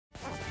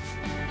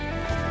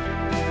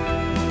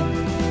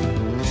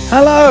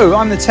Hello,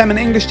 I'm the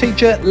 10-minute English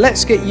teacher.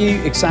 Let's get you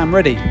exam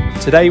ready.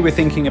 Today we're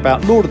thinking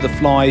about Lord of the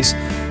Flies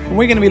and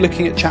we're going to be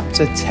looking at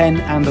chapter 10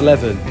 and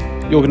 11.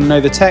 You're going to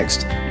know the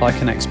text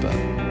like an expert.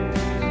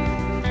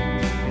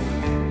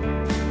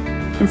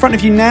 In front of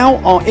you now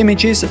are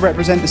images that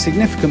represent the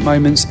significant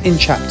moments in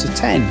chapter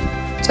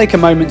 10. Take a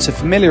moment to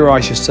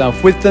familiarise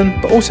yourself with them,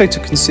 but also to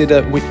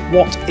consider with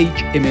what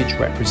each image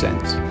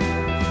represents.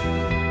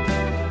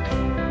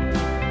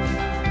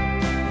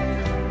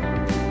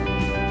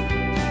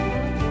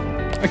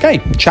 Okay,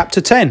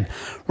 chapter 10.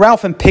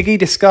 Ralph and Piggy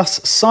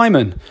discuss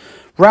Simon.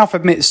 Ralph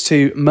admits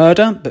to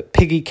murder, but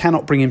Piggy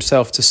cannot bring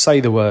himself to say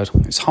the word.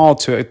 It's hard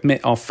to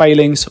admit our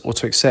failings or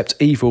to accept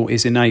evil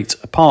is innate,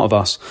 a part of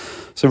us.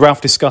 So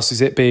Ralph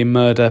discusses it being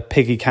murder.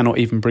 Piggy cannot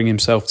even bring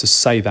himself to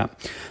say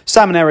that.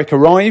 Sam and Eric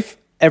arrive.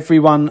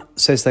 Everyone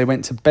says they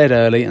went to bed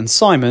early, and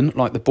Simon,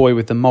 like the boy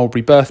with the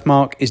mulberry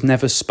birthmark, is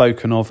never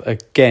spoken of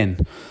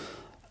again.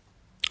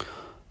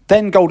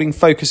 Then Golding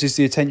focuses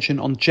the attention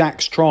on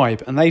Jack's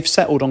tribe, and they've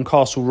settled on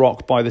Castle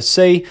Rock by the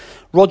sea.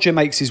 Roger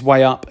makes his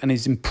way up and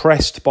is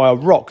impressed by a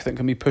rock that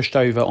can be pushed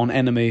over on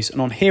enemies.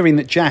 And on hearing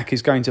that Jack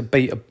is going to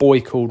beat a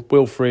boy called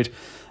Wilfred,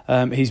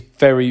 he's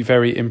very,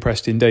 very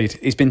impressed indeed.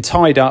 He's been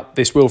tied up,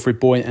 this Wilfred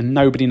boy, and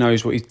nobody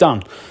knows what he's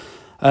done.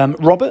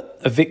 Robert,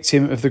 a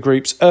victim of the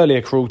group's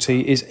earlier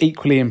cruelty, is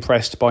equally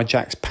impressed by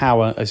Jack's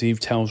power as he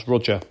tells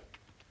Roger.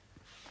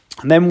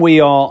 And then we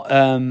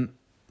are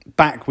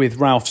back with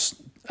Ralph's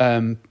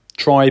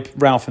tribe,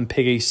 Ralph and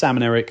Piggy, Sam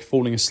and Eric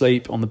falling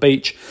asleep on the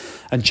beach,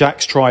 and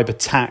Jack's tribe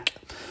attack.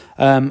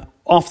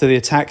 After the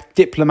attack,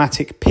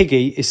 diplomatic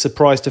Piggy is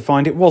surprised to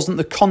find it wasn't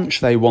the conch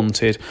they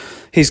wanted.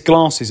 His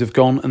glasses have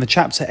gone, and the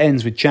chapter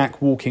ends with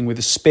Jack walking with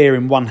a spear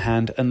in one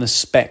hand and the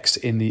specs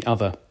in the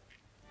other.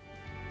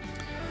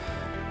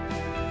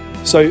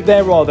 So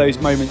there are those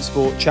moments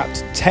for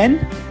chapter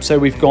 10. So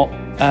we've got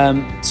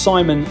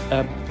Simon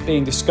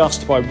being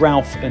discussed by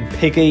Ralph and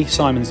Piggy,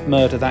 Simon's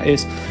murder that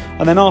is,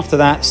 and then after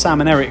that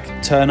Sam and Eric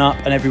turn up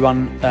and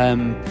everyone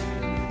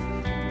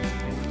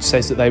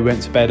says that they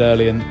went to bed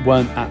early and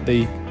weren't at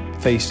the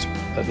feast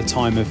at the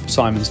time of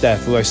Simon's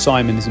death, although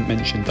Simon isn't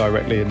mentioned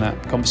directly in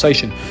that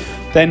conversation.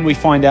 Then we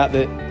find out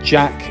that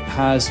Jack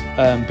has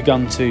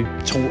begun to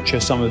torture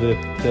some of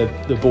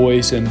the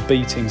boys and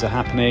beatings are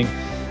happening.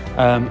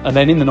 And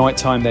then in the night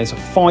time there's a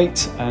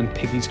fight and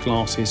Piggy's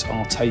glasses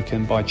are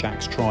taken by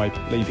Jack's tribe,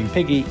 leaving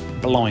Piggy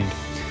blind.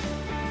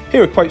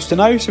 Here are quotes to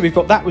know. So we've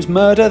got that was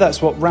murder,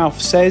 that's what Ralph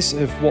says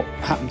of what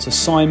happened to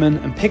Simon,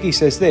 and Piggy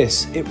says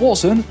this, it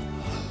wasn't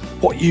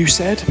what you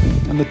said.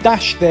 And the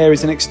dash there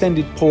is an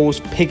extended pause,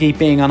 Piggy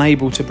being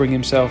unable to bring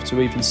himself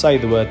to even say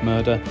the word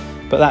murder,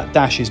 but that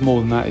dash is more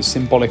than that, it's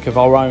symbolic of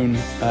our own,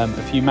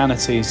 of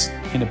humanity's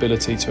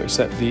inability to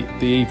accept the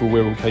evil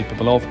we're all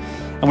capable of.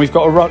 And we've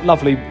got a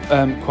lovely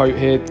quote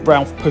here.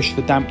 Ralph pushed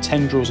the damp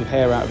tendrils of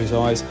hair out of his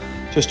eyes,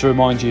 just to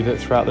remind you that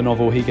throughout the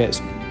novel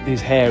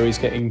his hair is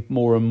getting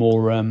more and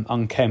more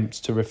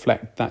unkempt to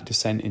reflect that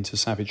descent into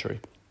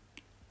savagery.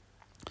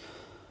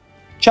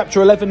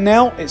 Chapter 11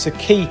 now, it's a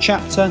key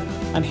chapter,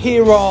 and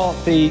here are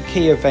the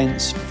key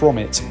events from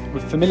it.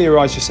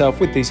 Familiarise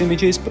yourself with these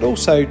images, but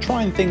also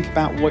try and think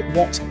about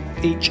what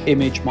each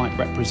image might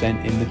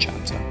represent in the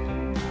chapter.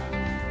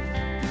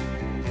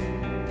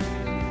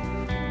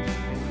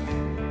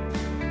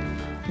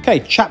 Okay,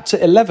 chapter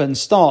 11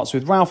 starts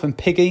with Ralph and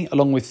Piggy,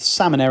 along with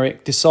Sam and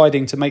Eric,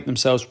 deciding to make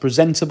themselves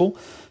presentable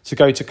to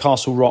go to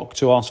Castle Rock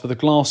to ask for the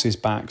glasses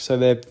back. So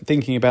they're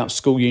thinking about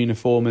school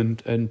uniform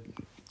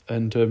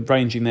and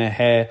arranging their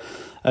hair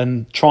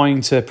and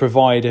trying to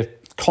provide a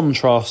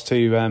contrast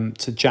to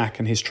Jack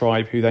and his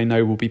tribe, who they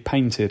know will be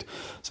painted.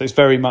 So it's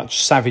very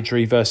much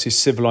savagery versus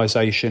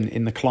civilization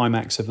in the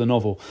climax of the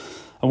novel.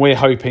 And we're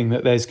hoping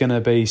that there's going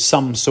to be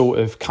some sort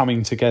of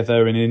coming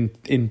together and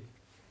in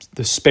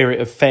the spirit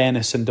of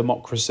fairness and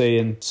democracy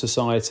in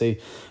society,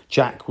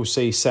 Jack will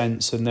see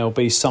sense and there'll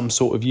be some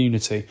sort of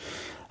unity.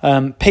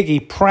 Piggy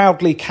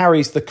proudly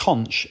carries the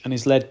conch and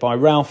is led by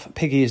Ralph.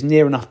 Piggy is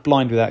near enough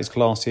blind without his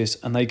glasses,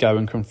 and they go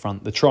and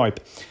confront the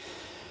tribe.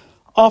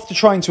 After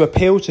trying to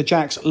appeal to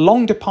Jack's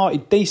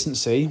long-departed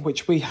decency,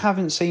 which we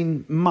haven't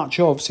seen much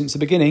of since the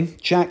beginning,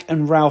 Jack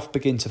and Ralph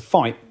begin to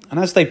fight. And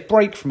as they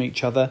break from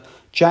each other,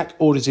 Jack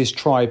orders his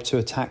tribe to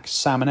attack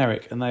Sam and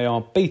Eric, and they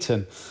are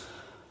beaten.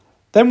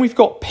 Then we've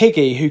got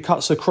Piggy, who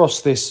cuts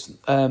across this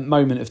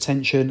moment of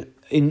tension,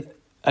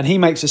 and he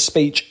makes a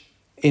speech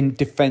in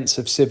defence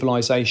of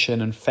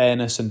civilization and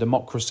fairness and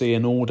democracy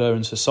and order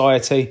and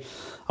society.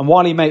 And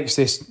while he makes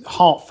this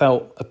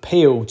heartfelt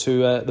appeal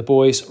to the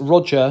boys,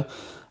 Roger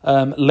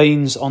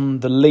leans on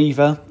the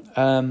lever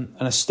and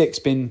a stick's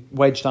been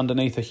wedged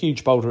underneath a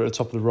huge boulder at the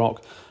top of the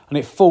rock, and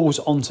it falls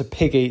onto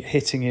Piggy,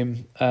 hitting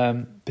him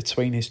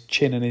between his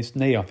chin and his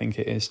knee, I think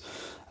it is.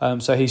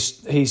 So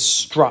he's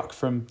struck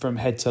from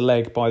head to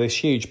leg by this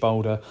huge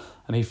boulder,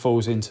 and he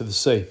falls into the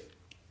sea.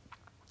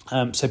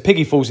 So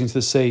Piggy falls into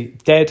the sea,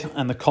 dead,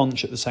 and the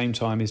conch at the same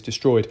time is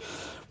destroyed.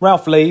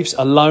 Ralph leaves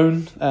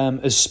alone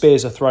as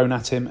spears are thrown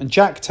at him, and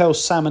Jack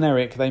tells Sam and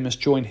Eric they must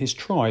join his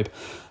tribe.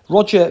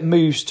 Roger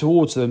moves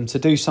towards them to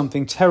do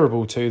something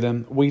terrible to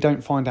them. We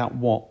don't find out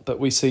what, but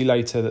we see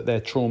later that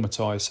they're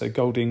traumatised. So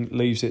Golding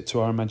leaves it to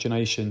our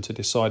imagination to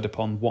decide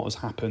upon what has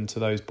happened to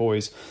those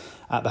boys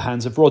at the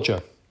hands of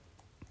Roger.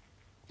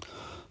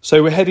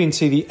 So we're heading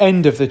to the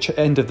end of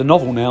the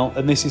novel now,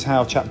 and this is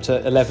how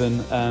chapter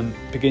 11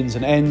 begins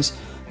and ends.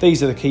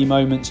 These are the key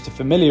moments to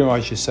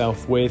familiarise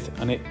yourself with,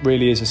 and it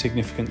really is a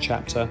significant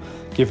chapter,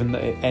 given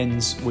that it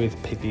ends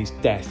with Piggy's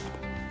death.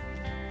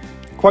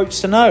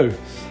 Quotes to know.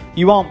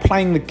 You aren't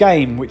playing the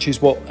game, which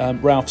is what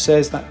Ralph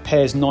says. That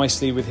pairs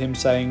nicely with him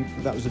saying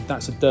that was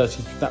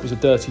a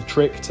dirty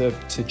trick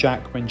to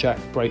Jack when Jack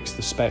breaks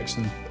the specs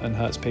and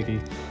hurts Piggy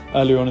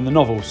earlier on in the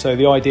novel. So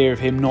the idea of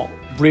him not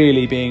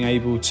really being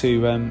able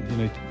to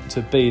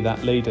to be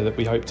that leader that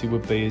we hoped he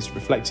would be is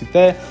reflected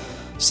there.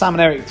 Sam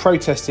and Eric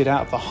protested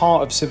out of the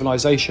heart of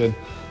civilization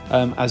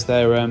as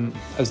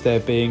they're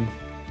being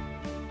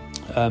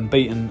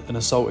beaten and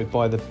assaulted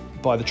by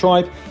the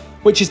tribe.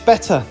 Which is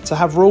better, to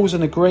have rules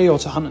and agree, or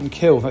to hunt and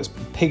kill? That's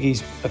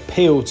Piggy's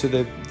appeal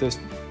to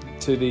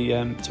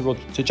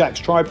Jack's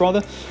tribe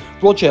rather.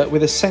 Roger,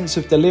 with a sense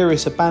of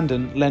delirious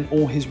abandon, lent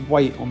all his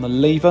weight on the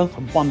lever.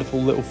 A wonderful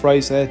little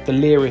phrase there,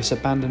 delirious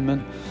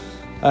abandonment.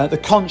 The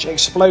conch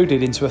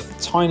exploded into a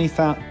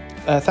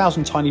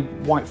thousand tiny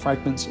white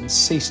fragments and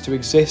ceased to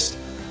exist.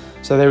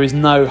 So there is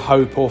no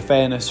hope or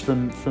fairness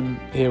from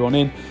here on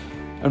in.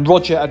 And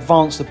Roger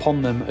advanced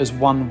upon them as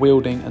one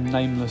wielding a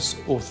nameless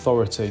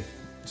authority.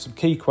 Some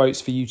key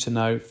quotes for you to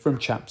know from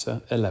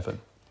chapter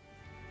 11.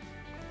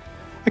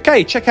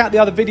 Okay, check out the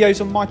other videos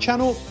on my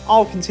channel.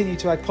 I'll continue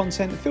to add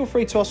content. Feel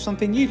free to ask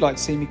something you'd like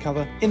to see me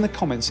cover in the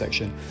comment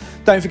section.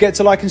 Don't forget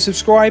to like and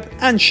subscribe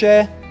and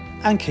share,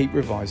 and keep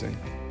revising.